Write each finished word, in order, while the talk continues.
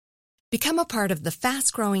Become a part of the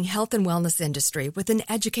fast-growing health and wellness industry with an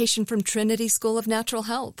education from Trinity School of Natural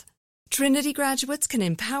Health. Trinity graduates can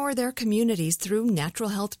empower their communities through natural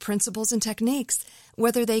health principles and techniques,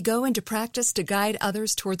 whether they go into practice to guide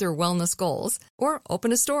others toward their wellness goals or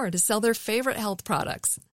open a store to sell their favorite health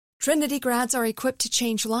products. Trinity grads are equipped to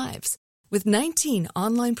change lives. With 19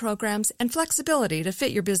 online programs and flexibility to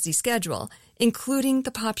fit your busy schedule, including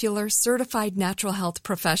the popular Certified Natural Health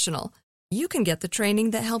Professional, you can get the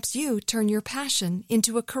training that helps you turn your passion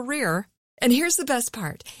into a career. And here's the best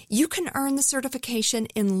part. You can earn the certification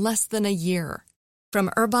in less than a year. From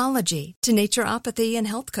herbology to naturopathy and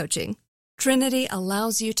health coaching, Trinity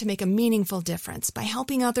allows you to make a meaningful difference by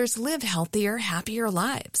helping others live healthier, happier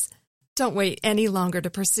lives. Don't wait any longer to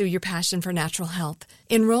pursue your passion for natural health.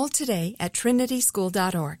 Enroll today at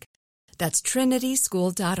trinityschool.org. That's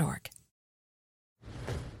trinityschool.org.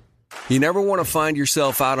 You never want to find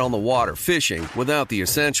yourself out on the water fishing without the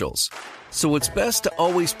essentials. So it's best to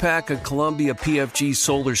always pack a Columbia PFG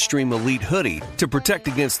Solar Stream Elite hoodie to protect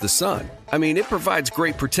against the sun. I mean, it provides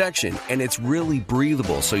great protection and it's really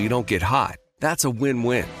breathable so you don't get hot. That's a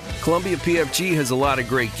win-win. Columbia PFG has a lot of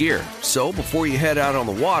great gear. So before you head out on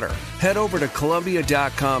the water, head over to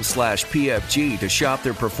Columbia.com/PFG to shop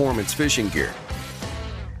their performance fishing gear.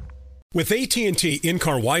 With AT&T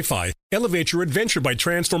in-car Wi-Fi, elevate your adventure by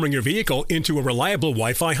transforming your vehicle into a reliable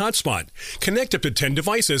Wi-Fi hotspot. Connect up to 10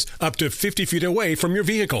 devices up to 50 feet away from your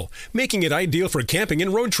vehicle, making it ideal for camping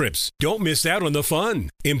and road trips. Don't miss out on the fun.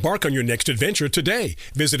 Embark on your next adventure today.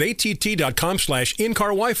 Visit att.com/in-car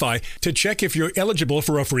Wi-Fi to check if you're eligible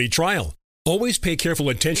for a free trial. Always pay careful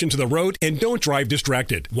attention to the road and don't drive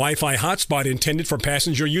distracted. Wi-Fi hotspot intended for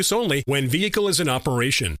passenger use only when vehicle is in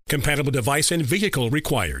operation. Compatible device and vehicle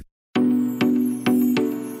required.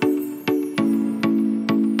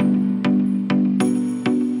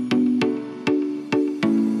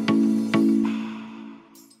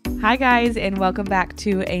 Hi guys, and welcome back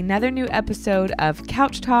to another new episode of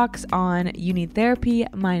Couch Talks on You Need Therapy.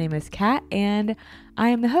 My name is Kat, and I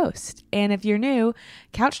am the host. And if you're new,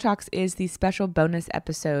 Couch Talks is the special bonus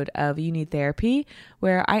episode of You Need Therapy,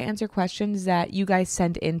 where I answer questions that you guys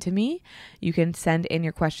send in to me. You can send in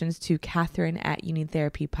your questions to Catherine at You Need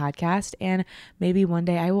Therapy Podcast, and maybe one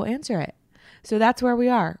day I will answer it. So that's where we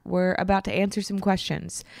are. We're about to answer some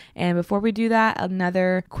questions. And before we do that,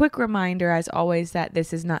 another quick reminder, as always, that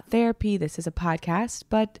this is not therapy. This is a podcast,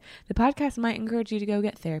 but the podcast might encourage you to go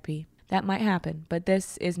get therapy. That might happen, but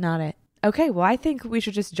this is not it. Okay, well, I think we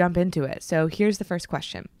should just jump into it. So here's the first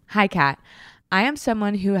question. Hi, Kat. I am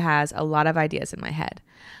someone who has a lot of ideas in my head.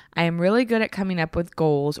 I am really good at coming up with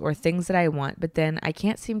goals or things that I want, but then I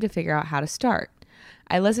can't seem to figure out how to start.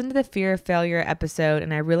 I listened to the Fear of Failure episode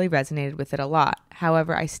and I really resonated with it a lot.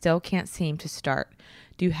 However, I still can't seem to start.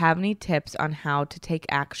 Do you have any tips on how to take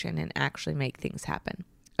action and actually make things happen?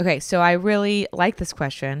 Okay, so I really like this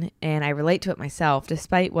question and I relate to it myself.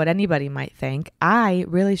 Despite what anybody might think, I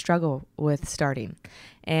really struggle with starting.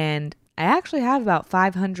 And I actually have about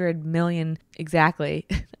 500 million exactly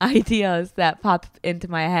ideas that pop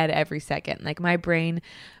into my head every second. Like my brain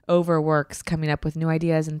overworks coming up with new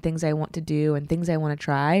ideas and things I want to do and things I want to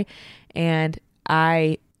try. And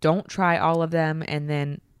I don't try all of them. And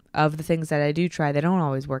then of the things that I do try, they don't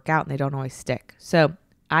always work out and they don't always stick. So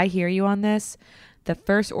I hear you on this. The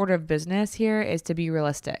first order of business here is to be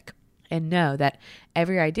realistic and know that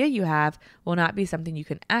every idea you have will not be something you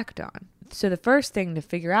can act on. So the first thing to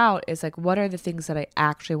figure out is like, what are the things that I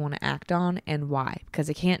actually want to act on and why? Because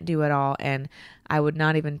I can't do it all. And I would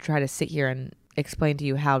not even try to sit here and explain to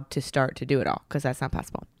you how to start to do it all, because that's not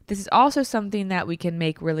possible. This is also something that we can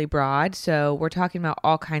make really broad. So we're talking about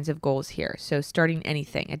all kinds of goals here. So starting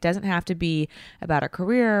anything. It doesn't have to be about a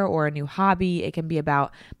career or a new hobby. It can be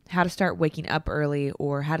about how to start waking up early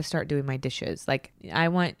or how to start doing my dishes. Like I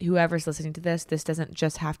want whoever's listening to this doesn't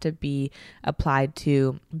just have to be applied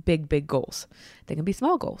to big goals. They can be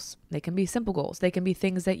small goals. They can be simple goals. They can be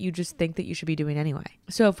things that you just think that you should be doing anyway.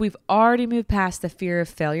 So if we've already moved past the fear of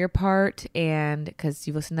failure part, and because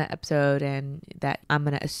you've listened to that episode and that I'm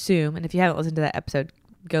going to assume, and if you haven't listened to that episode,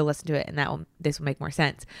 go listen to it and this will make more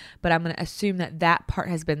sense. But I'm going to assume that part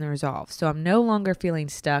has been resolved. So I'm no longer feeling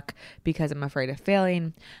stuck because I'm afraid of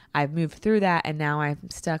failing. I've moved through that and now I'm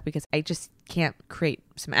stuck because I just can't create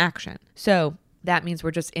some action. So that means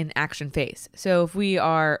we're just in action phase. So if we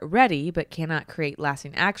are ready but cannot create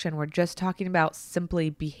lasting action, we're just talking about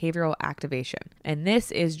simply behavioral activation. And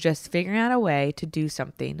this is just figuring out a way to do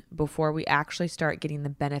something before we actually start getting the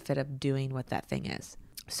benefit of doing what that thing is.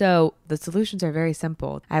 So the solutions are very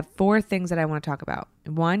simple. I have 4 things that I want to talk about.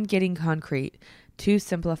 1, getting concrete. 2,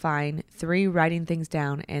 simplifying, 3, writing things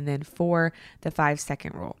down, and then 4, the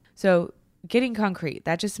 5-second rule. So getting concrete,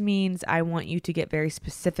 that just means I want you to get very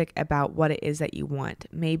specific about what it is that you want.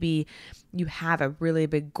 Maybe you have a really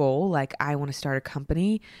big goal, like I want to start a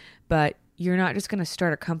company, but you're not just going to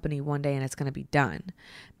start a company one day and it's going to be done.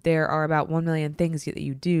 There are about 1 million things that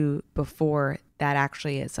you do before that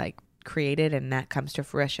actually is like created and that comes to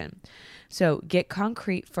fruition. So get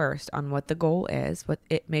concrete first on what the goal is, what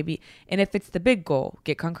it may be. And if it's the big goal,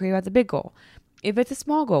 get concrete about the big goal. If it's a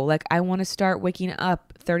small goal, like I want to start waking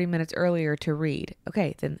up 30 minutes earlier to read,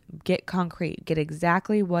 okay, then get concrete. Get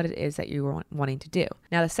exactly what it is that you're wanting to do.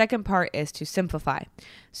 Now, the second part is to simplify.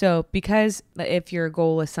 So because if your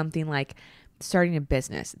goal is something like starting a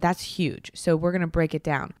business, that's huge. So we're going to break it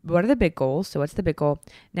down. What are the big goals? So what's the big goal?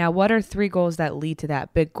 Now, what are 3 goals that lead to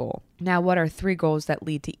that big goal? Now, what are 3 goals that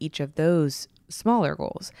lead to each of those smaller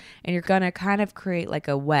goals? And you're going to kind of create like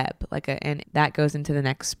a web, and that goes into the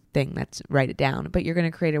next thing, that's write it down, but you're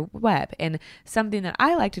going to create a web. And something that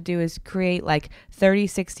I like to do is create like 30,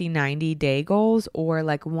 60, 90 day goals, or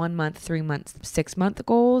like 1 month, 3 months, 6 month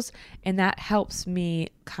goals. And that helps me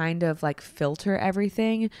kind of like filter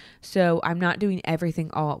everything. So I'm not doing everything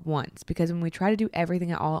all at once, because when we try to do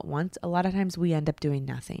everything all at once, a lot of times we end up doing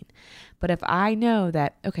nothing. But if I know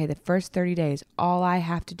that, okay, the first 30 days, all I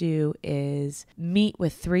have to do is meet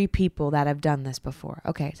with 3 people that have done this before.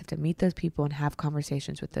 Okay, so I have to meet those people and have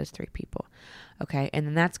conversations with those 3 people. Okay, and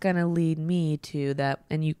then that's going to lead me to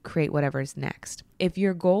and you create whatever is next. If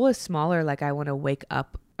your goal is smaller, like I want to wake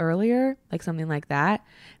up earlier, like something like that,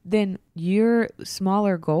 then your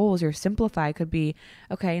smaller goals, your simplify could be,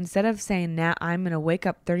 okay, instead of saying now I'm going to wake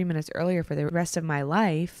up 30 minutes earlier for the rest of my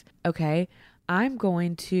life, okay, I'm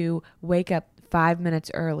going to wake up 5 minutes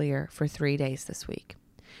earlier for 3 days this week.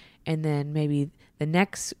 And then maybe the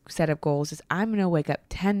next set of goals is I'm going to wake up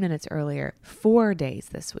 10 minutes earlier 4 days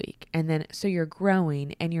this week. And then so you're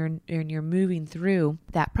growing and you're moving through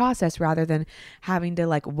that process rather than having to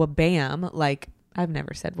like wha-bam, like I've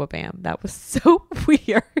never said wha-bam. That was so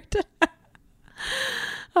weird.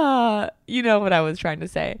 You know what I was trying to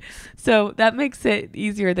say. So that makes it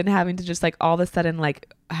easier than having to just like all of a sudden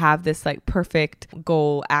like have this like perfect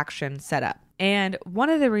goal action set up. And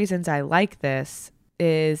one of the reasons I like this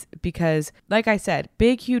is because, like I said,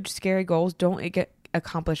 big, huge, scary goals don't get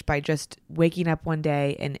accomplished by just waking up one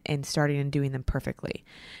day and starting and doing them perfectly.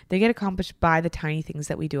 They get accomplished by the tiny things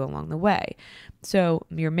that we do along the way. So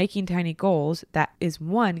you're making tiny goals. That is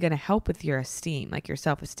one going to help with your esteem, like your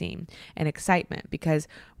self-esteem and excitement, because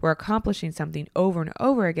we're accomplishing something over and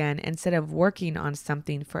over again instead of working on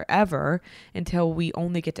something forever until we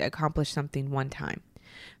only get to accomplish something one time.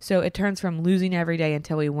 So it turns from losing every day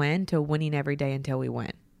until we win to winning every day until we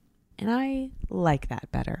win. And I like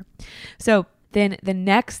that better. So then the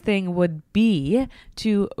next thing would be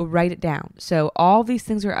to write it down. So all these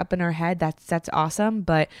things are up in our head. That's awesome.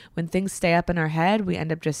 But when things stay up in our head, we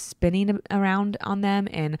end up just spinning around on them.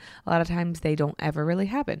 And a lot of times they don't ever really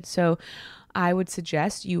happen. So I would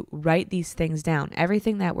suggest you write these things down.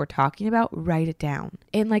 Everything that we're talking about, write it down.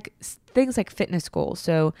 And like things like fitness goals.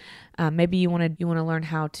 So maybe you want to learn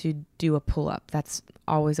how to do a pull-up. That's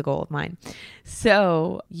always a goal of mine.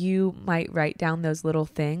 So you might write down those little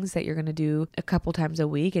things that you're going to do a couple times a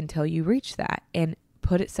week until you reach that, and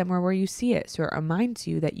put it somewhere where you see it, so it reminds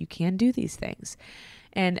you that you can do these things.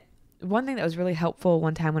 And one thing that was really helpful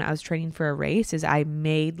one time when I was training for a race is I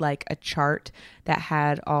made like a chart that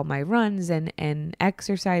had all my runs and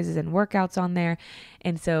exercises and workouts on there.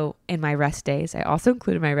 And so in my rest days, I also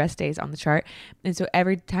included my rest days on the chart. And so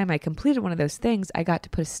every time I completed one of those things, I got to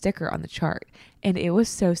put a sticker on the chart. And it was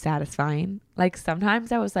so satisfying. Like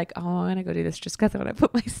sometimes I was like, oh, I'm going to go do this just because I want to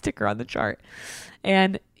put my sticker on the chart.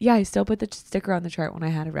 And yeah, I still put the sticker on the chart when I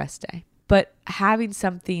had a rest day. But having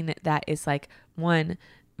something that is like one,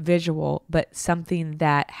 visual, but something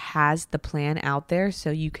that has the plan out there so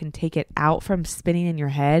you can take it out from spinning in your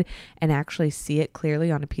head and actually see it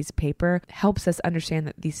clearly on a piece of paper, helps us understand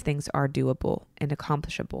that these things are doable and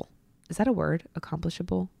accomplishable. Is that a word?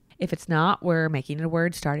 Accomplishable? If it's not, we're making it a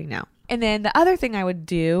word starting now. And then the other thing I would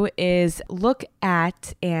do is look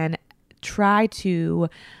at and try to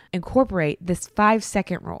incorporate this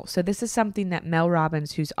 5-second rule. So this is something that Mel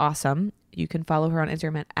Robbins, who's awesome, you can follow her on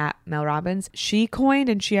Instagram at Mel Robbins, she coined,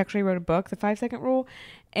 and she actually wrote a book, The 5-Second Rule.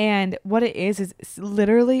 And what it is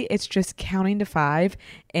literally, it's just counting to 5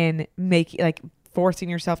 and forcing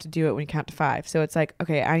yourself to do it when you count to 5. So it's like,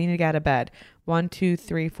 okay, I need to get out of bed. 1, 2,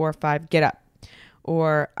 3, 4, 5, get up.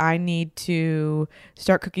 Or I need to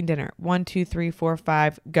start cooking dinner. 1, 2, 3, 4,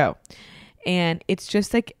 5, go. And it's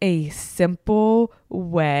just like a simple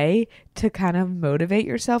way to kind of motivate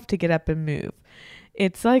yourself to get up and move.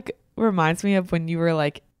 It's like reminds me of when you were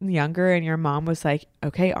like younger and your mom was like,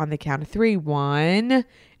 okay, on the count of 3, 1. And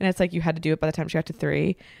it's like you had to do it by the time she got to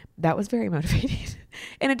 3. That was very motivating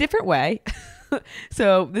in a different way.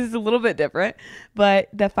 So this is a little bit different, but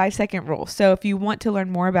the 5-second rule. So if you want to learn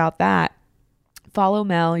more about that, follow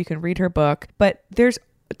Mel. You can read her book, but there's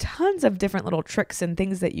tons of different little tricks and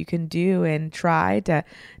things that you can do and try to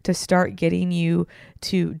start getting you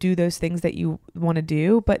to do those things that you want to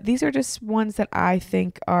do. But these are just ones that I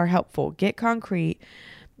think are helpful. Get concrete,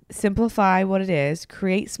 simplify what it is,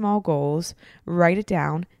 create small goals, write it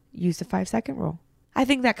down, use the 5-second rule. I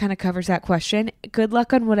think that kind of covers that question. Good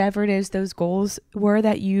luck on whatever it is those goals were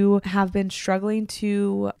that you have been struggling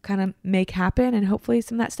to kind of make happen, and hopefully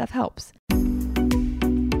some of that stuff helps.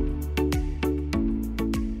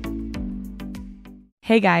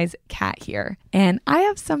 Hey guys, Kat here, and I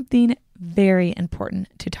have something very important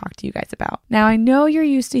to talk to you guys about. Now, I know you're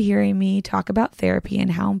used to hearing me talk about therapy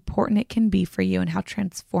and how important it can be for you and how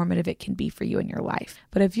transformative it can be for you in your life.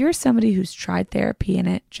 But if you're somebody who's tried therapy and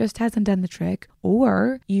it just hasn't done the trick,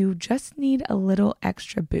 or you just need a little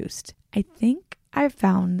extra boost, I think I've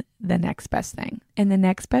found the next best thing. And the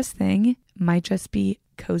next best thing might just be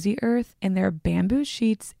Cozy Earth and their bamboo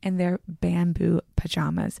sheets and their bamboo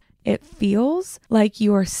pajamas. It feels like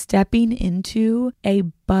you are stepping into a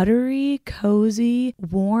buttery, cozy,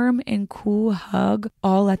 warm, and cool hug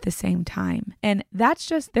all at the same time. And that's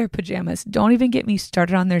just their pajamas. Don't even get me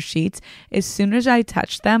started on their sheets. As soon as I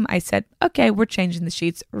touched them, I said, okay, we're changing the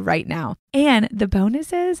sheets right now. And the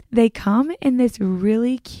bonus is they come in this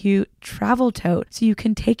really cute travel tote, so you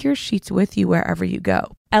can take your sheets with you wherever you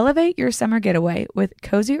go. Elevate your summer getaway with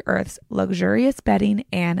Cozy Earth's luxurious bedding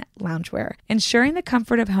and loungewear, ensuring the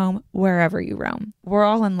comfort of home wherever you roam. We're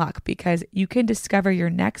all in luck because you can discover your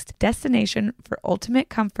next destination for ultimate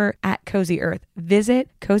comfort at Cozy Earth. Visit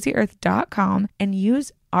CozyEarth.com and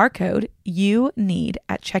use our code YOUNEED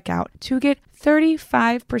at checkout to get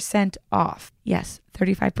 35% off. Yes,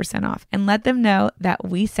 35% off. And let them know that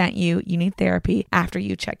we sent you Need Therapy after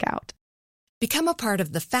you check out. Become a part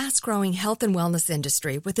of the fast-growing health and wellness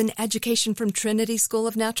industry with an education from Trinity School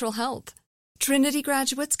of Natural Health. Trinity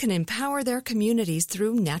graduates can empower their communities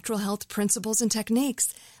through natural health principles and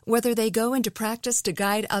techniques, whether they go into practice to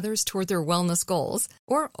guide others toward their wellness goals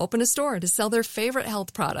or open a store to sell their favorite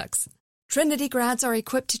health products. Trinity grads are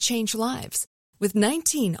equipped to change lives with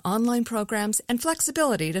 19 online programs and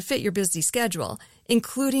flexibility to fit your busy schedule,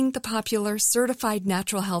 including the popular Certified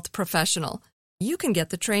Natural Health Professional. You can get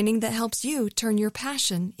the training that helps you turn your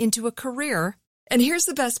passion into a career. And here's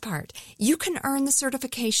the best part. You can earn the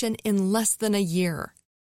certification in less than a year.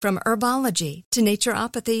 From herbology to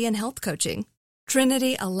naturopathy and health coaching,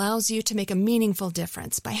 Trinity allows you to make a meaningful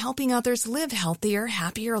difference by helping others live healthier,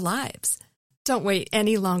 happier lives. Don't wait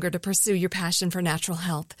any longer to pursue your passion for natural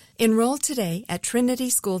health. Enroll today at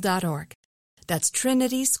trinityschool.org. That's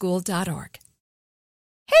trinityschool.org.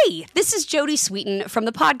 Hey, this is Jodie Sweetin from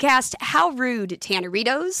the podcast How Rude,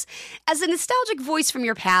 Tanneritos. As a nostalgic voice from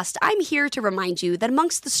your past, I'm here to remind you that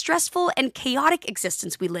amongst the stressful and chaotic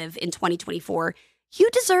existence we live in 2024, you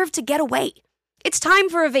deserve to get away. It's time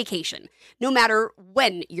for a vacation, no matter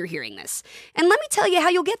when you're hearing this. And let me tell you how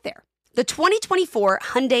you'll get there. The 2024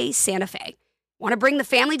 Hyundai Santa Fe. Want to bring the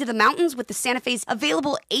family to the mountains with the Santa Fe's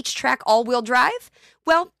available H-Track all-wheel drive?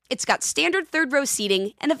 Well, it's got standard third-row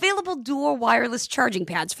seating and available dual wireless charging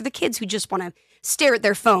pads for the kids who just want to stare at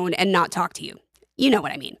their phone and not talk to you. You know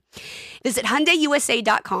what I mean. Visit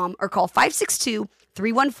HyundaiUSA.com or call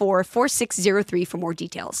 562-314-4603 for more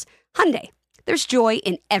details. Hyundai, there's joy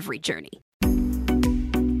in every journey.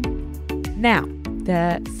 Now,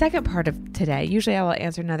 the second part of today, usually I will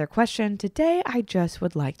answer another question. Today, I just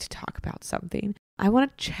would like to talk about something. I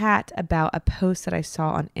want to chat about a post that I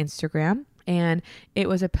saw on Instagram, and it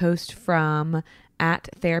was a post from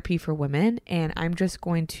 @therapy4women, and I'm just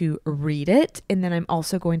going to read it, and then I'm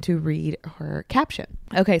also going to read her caption.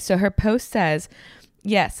 Okay, so her post says,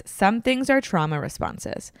 yes, some things are trauma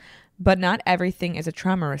responses, but not everything is a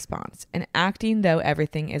trauma response, and acting though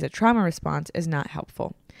everything is a trauma response is not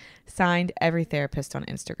helpful. Signed, Every Therapist on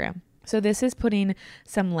Instagram. So this is putting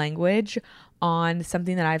some language on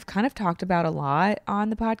something that I've kind of talked about a lot on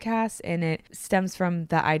the podcast, and it stems from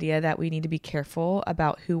the idea that we need to be careful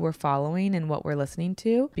about who we're following and what we're listening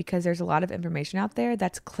to, because there's a lot of information out there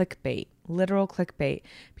that's clickbait, literal clickbait.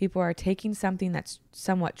 People are taking something that's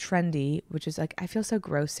somewhat trendy, which is like, I feel so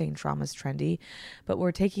gross saying trauma's trendy, but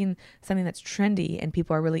we're taking something that's trendy and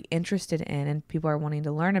people are really interested in and people are wanting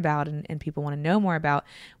to learn about and people want to know more about.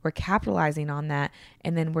 We're capitalizing on that,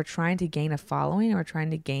 and then we're trying to gain a following, or we're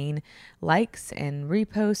trying to gain likes and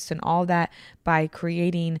reposts and all that by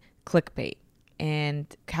creating clickbait.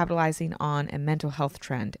 and capitalizing on a mental health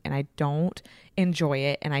trend, and I don't enjoy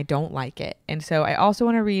it and I don't like it. And so I also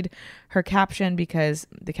want to read her caption because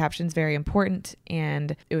the caption is very important,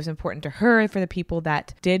 and it was important to her for the people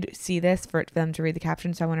that did see this for them to read the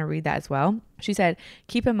caption. So I want to read that as well. She said,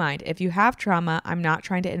 keep in mind, if you have trauma, I'm not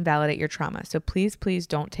trying to invalidate your trauma. So please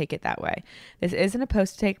don't take it that way. This isn't a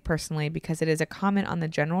post to take personally because it is a comment on the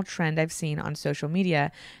general trend I've seen on social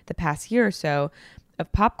media the past year or so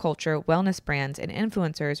of pop culture, wellness brands, and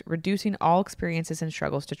influencers reducing all experiences and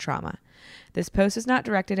struggles to trauma. This post is not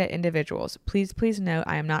directed at individuals. Please note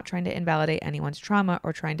I am not trying to invalidate anyone's trauma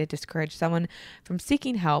or trying to discourage someone from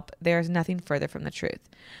seeking help. There is nothing further from the truth.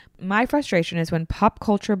 My frustration is when pop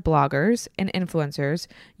culture bloggers and influencers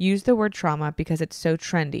use the word trauma because it's so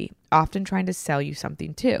trendy, often trying to sell you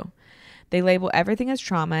something too. They label everything as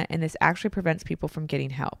trauma, and this actually prevents people from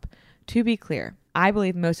getting help. To be clear, I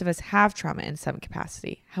believe most of us have trauma in some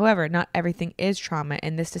capacity. However, not everything is trauma,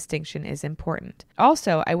 and this distinction is important.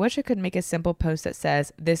 Also, I wish I could make a simple post that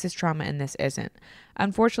says, this is trauma and this isn't.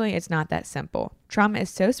 Unfortunately, it's not that simple. Trauma is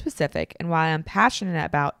so specific, and while I'm passionate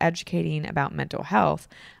about educating about mental health,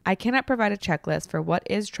 I cannot provide a checklist for what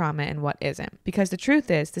is trauma and what isn't. Because the truth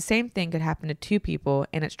is, the same thing could happen to two people,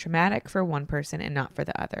 and it's traumatic for one person and not for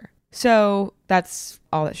the other. So that's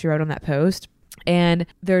all that she wrote on that post. And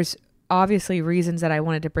there's obviously reasons that I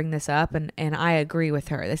wanted to bring this up, and I agree with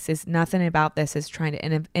her. This is nothing about this is trying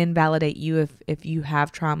to invalidate you if you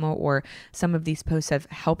have trauma, or some of these posts have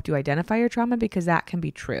helped you identify your trauma, because that can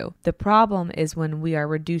be true. The problem is when we are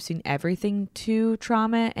reducing everything to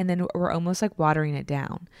trauma and then we're almost like watering it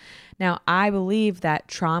down. Now, I believe that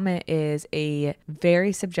trauma is a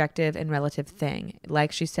very subjective and relative thing.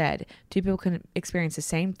 Like she said, two people can experience the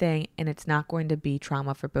same thing, and it's not going to be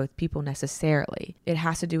trauma for both people necessarily. It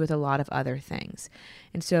has to do with a lot of other things.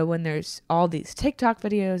 And so when there's all these TikTok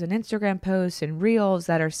videos and Instagram posts and reels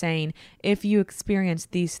that are saying, if you experience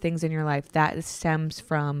these things in your life, that stems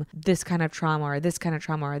from this kind of trauma or this kind of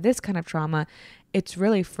trauma or this kind of trauma, it's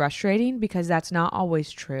really frustrating because that's not always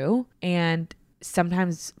true. And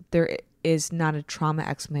sometimes there is not a trauma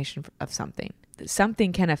explanation of something.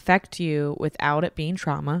 Something can affect you without it being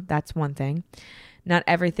trauma. That's one thing. Not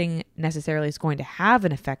everything necessarily is going to have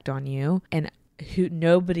an effect on you. And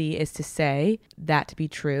nobody is to say that to be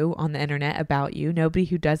true on the internet about you. Nobody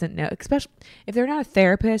who doesn't know, especially if they're not a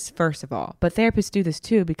therapist, first of all. But therapists do this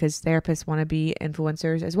too, because therapists want to be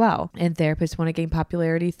influencers as well. And therapists want to gain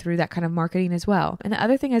popularity through that kind of marketing as well. And the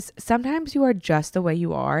other thing is, sometimes you are just the way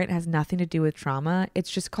you are. It has nothing to do with trauma. It's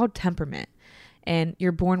just called temperament. And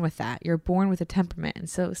you're born with that. You're born with a temperament. And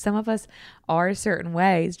so some of us are certain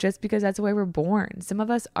ways just because that's the way we're born. Some of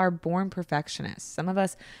us are born perfectionists. Some of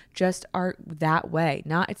us just are that way.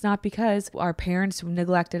 It's not because our parents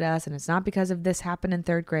neglected us, and it's not because of this happened in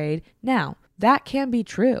third grade. Now, that can be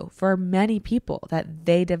true for many people, that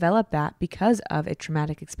they develop that because of a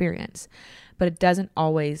traumatic experience. But it doesn't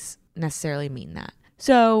always necessarily mean that.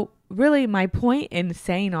 So really, my point in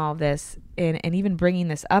saying all this and even bringing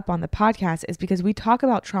this up on the podcast is because we talk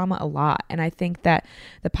about trauma a lot. And I think that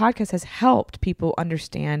the podcast has helped people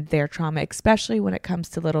understand their trauma, especially when it comes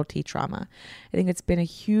to little t trauma. I think it's been a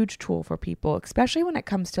huge tool for people, especially when it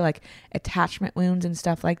comes to like attachment wounds and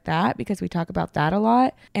stuff like that, because we talk about that a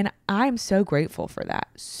lot. And I'm so grateful for that.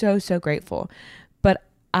 So grateful. But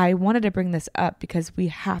I wanted to bring this up because we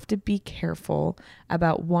have to be careful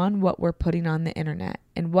about, one, what we're putting on the internet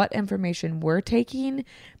and what information we're taking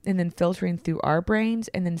and then filtering through our brains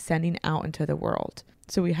and then sending out into the world.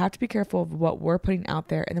 So we have to be careful of what we're putting out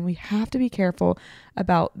there. And then we have to be careful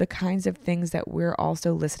about the kinds of things that we're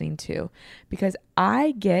also listening to, because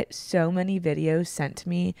I get so many videos sent to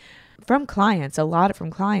me from clients, a lot from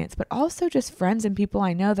clients, but also just friends and people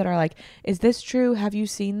I know that are like, is this true? Have you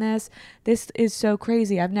seen this? This is so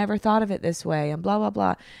crazy. I've never thought of it this way, and blah, blah,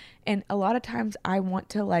 blah. And a lot of times I want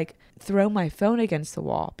to like throw my phone against the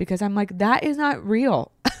wall because I'm like, that is not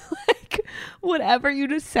real. Like, whatever you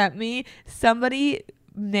just sent me, somebody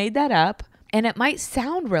made that up. And it might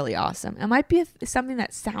sound really awesome. It might be something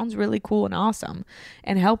that sounds really cool and awesome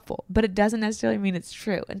and helpful, but it doesn't necessarily mean it's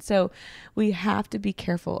true. And so we have to be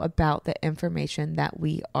careful about the information that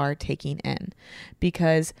we are taking in,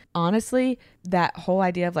 because honestly, that whole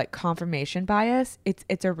idea of like confirmation bias,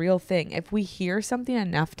 it's a real thing. If we hear something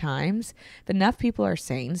enough times, if enough people are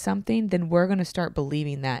saying something, then we're going to start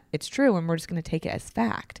believing that it's true, and we're just going to take it as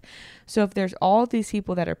fact. So if there's all these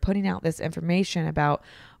people that are putting out this information about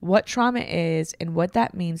what trauma is and what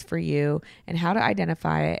that means for you and how to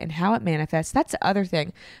identify it and how it manifests, that's the other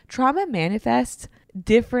thing. Trauma manifests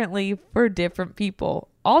differently for different people,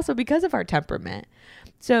 also because of our temperament.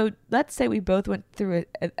 So let's say we both went through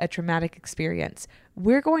a traumatic experience.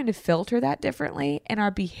 We're going to filter that differently, and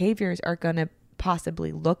our behaviors are going to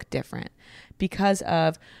possibly look different because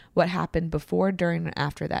of what happened before, during, and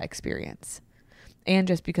after that experience. And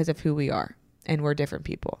just because of who we are, and we're different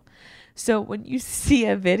people. So when you see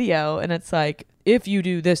a video and it's like, if you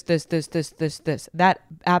do this, that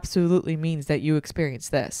absolutely means that you experience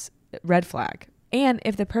this. Red flag. And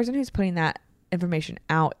if the person who's putting that information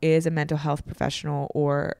out is a mental health professional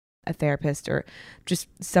or a therapist or just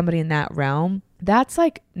somebody in that realm, that's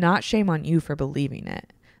like not shame on you for believing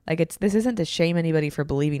it. Like this isn't to shame anybody for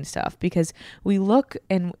believing stuff, because we look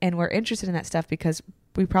and we're interested in that stuff because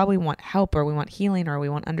we probably want help, or we want healing, or we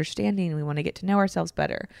want understanding, we want to get to know ourselves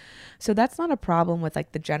better. So that's not a problem with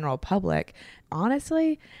like the general public.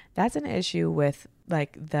 Honestly, that's an issue with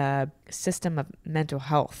like the system of mental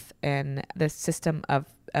health and the system of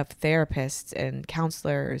therapists and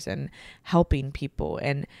counselors and helping people,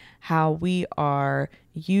 and how we are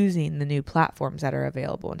using the new platforms that are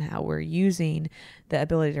available, and how we're using the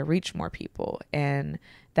ability to reach more people. And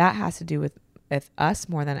that has to do with us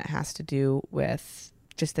more than it has to do with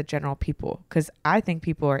just the general people. Because I think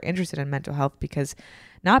people are interested in mental health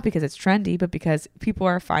not because it's trendy, but because people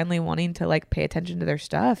are finally wanting to like pay attention to their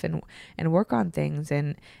stuff and work on things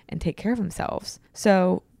and take care of themselves.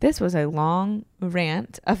 So this was a long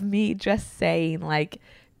rant of me just saying like,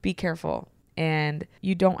 be careful. And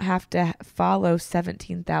you don't have to follow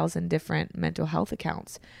 17,000 different mental health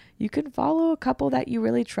accounts. You can follow a couple that you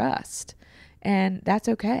really trust, and that's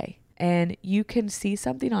okay. And you can see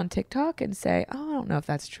something on TikTok and say, oh, I don't know if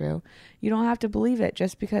that's true. You don't have to believe it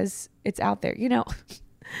just because it's out there,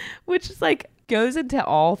 which is like goes into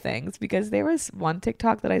all things, because there was one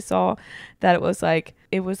TikTok that I saw that it was like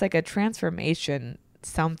a transformation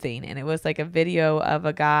something. And it was like a video of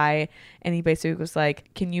a guy, and he basically was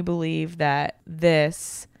like, can you believe that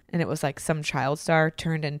this, and it was like some child star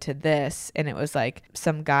turned into this, and it was like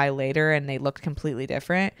some guy later and they looked completely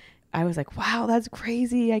different. I was like, wow, that's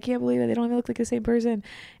crazy. I can't believe it. They don't even look like the same person.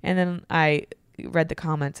 And then I read the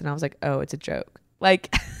comments and I was like, oh, it's a joke.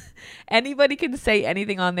 Like anybody can say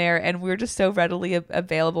anything on there, and we're just so readily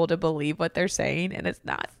available to believe what they're saying. And it's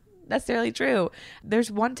not necessarily true. There's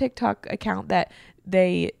one TikTok account that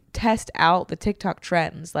they test out the TikTok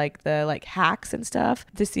trends, like the like hacks and stuff,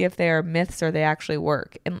 to see if they are myths or they actually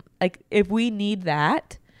work. And like, if we need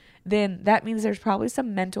that, then that means there's probably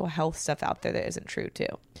some mental health stuff out there that isn't true too.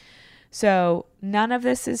 So none of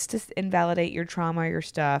this is to invalidate your trauma or your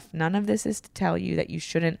stuff. None of this is to tell you that you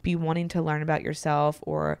shouldn't be wanting to learn about yourself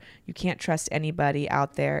or you can't trust anybody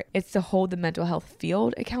out there. It's to hold the mental health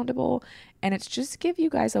field accountable. And it's just to give you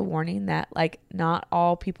guys a warning that like not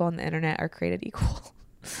all people on the internet are created equal,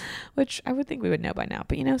 which I would think we would know by now.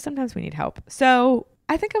 But sometimes we need help. So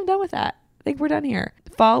I think I'm done with that. I think we're done here.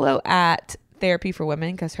 Follow at Therapy for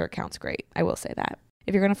Women because her account's great. I will say that.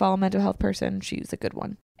 If you're going to follow a mental health person, she's a good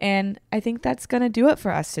one. And I think that's going to do it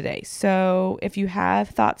for us today. So if you have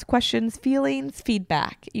thoughts, questions, feelings,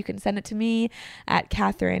 feedback, you can send it to me at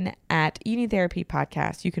Catherine at You Need Therapy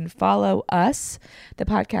Podcast. You can follow us, the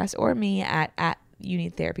podcast, or me at You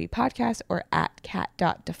Need Therapy Podcast or at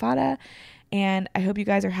cat.defada. And I hope you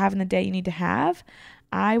guys are having the day you need to have.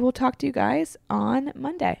 I will talk to you guys on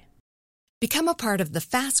Monday. Become a part of the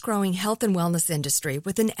fast-growing health and wellness industry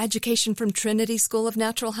with an education from Trinity School of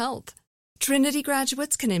Natural Health. Trinity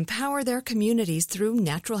graduates can empower their communities through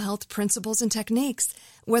natural health principles and techniques,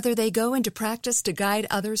 whether they go into practice to guide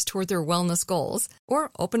others toward their wellness goals or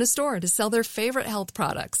open a store to sell their favorite health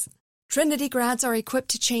products. Trinity grads are equipped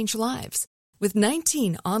to change lives with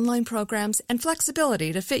 19 online programs and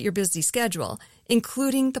flexibility to fit your busy schedule,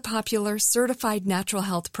 including the popular Certified Natural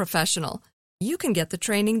Health Professional. You can get the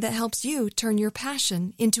training that helps you turn your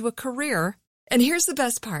passion into a career. And here's the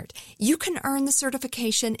best part. You can earn the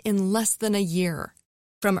certification in less than a year.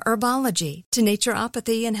 From herbology to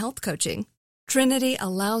naturopathy and health coaching, Trinity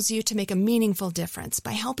allows you to make a meaningful difference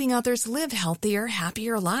by helping others live healthier,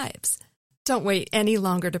 happier lives. Don't wait any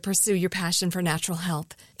longer to pursue your passion for natural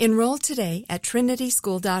health. Enroll today at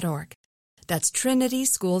trinityschool.org. That's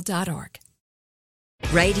trinityschool.org.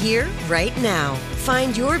 Right here, right now.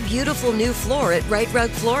 Find your beautiful new floor at Right Rug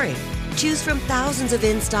Flooring. Choose from thousands of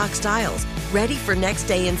in-stock styles, ready for next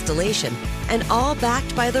day installation, and all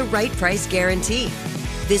backed by the right price guarantee.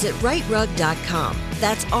 Visit rightrug.com.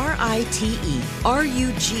 That's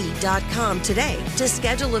RITERUG.com today to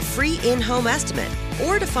schedule a free in-home estimate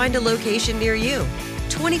or to find a location near you.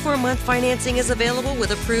 24-month financing is available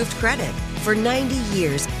with approved credit. For 90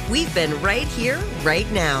 years, we've been right here,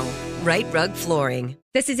 right now. Right Rug Flooring.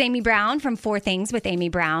 This is Amy Brown from 4 Things with Amy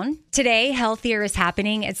Brown. Today, healthier is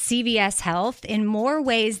happening at CVS Health in more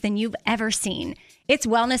ways than you've ever seen. It's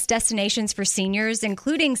wellness destinations for seniors,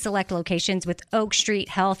 including select locations with Oak Street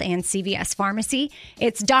Health and CVS Pharmacy.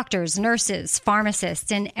 It's doctors, nurses,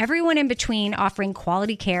 pharmacists, and everyone in between offering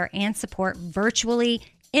quality care and support virtually,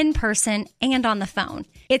 in person, and on the phone.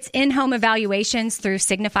 It's in-home evaluations through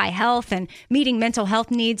Signify Health and meeting mental health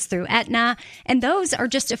needs through Aetna. And those are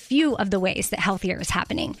just a few of the ways that healthier is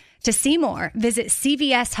happening. To see more, visit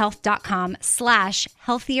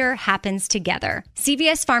cvshealth.com/healthier happens together.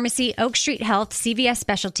 CVS Pharmacy, Oak Street Health, CVS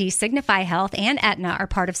Specialty, Signify Health, and Aetna are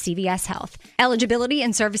part of CVS Health. Eligibility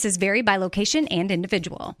and services vary by location and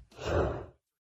individual.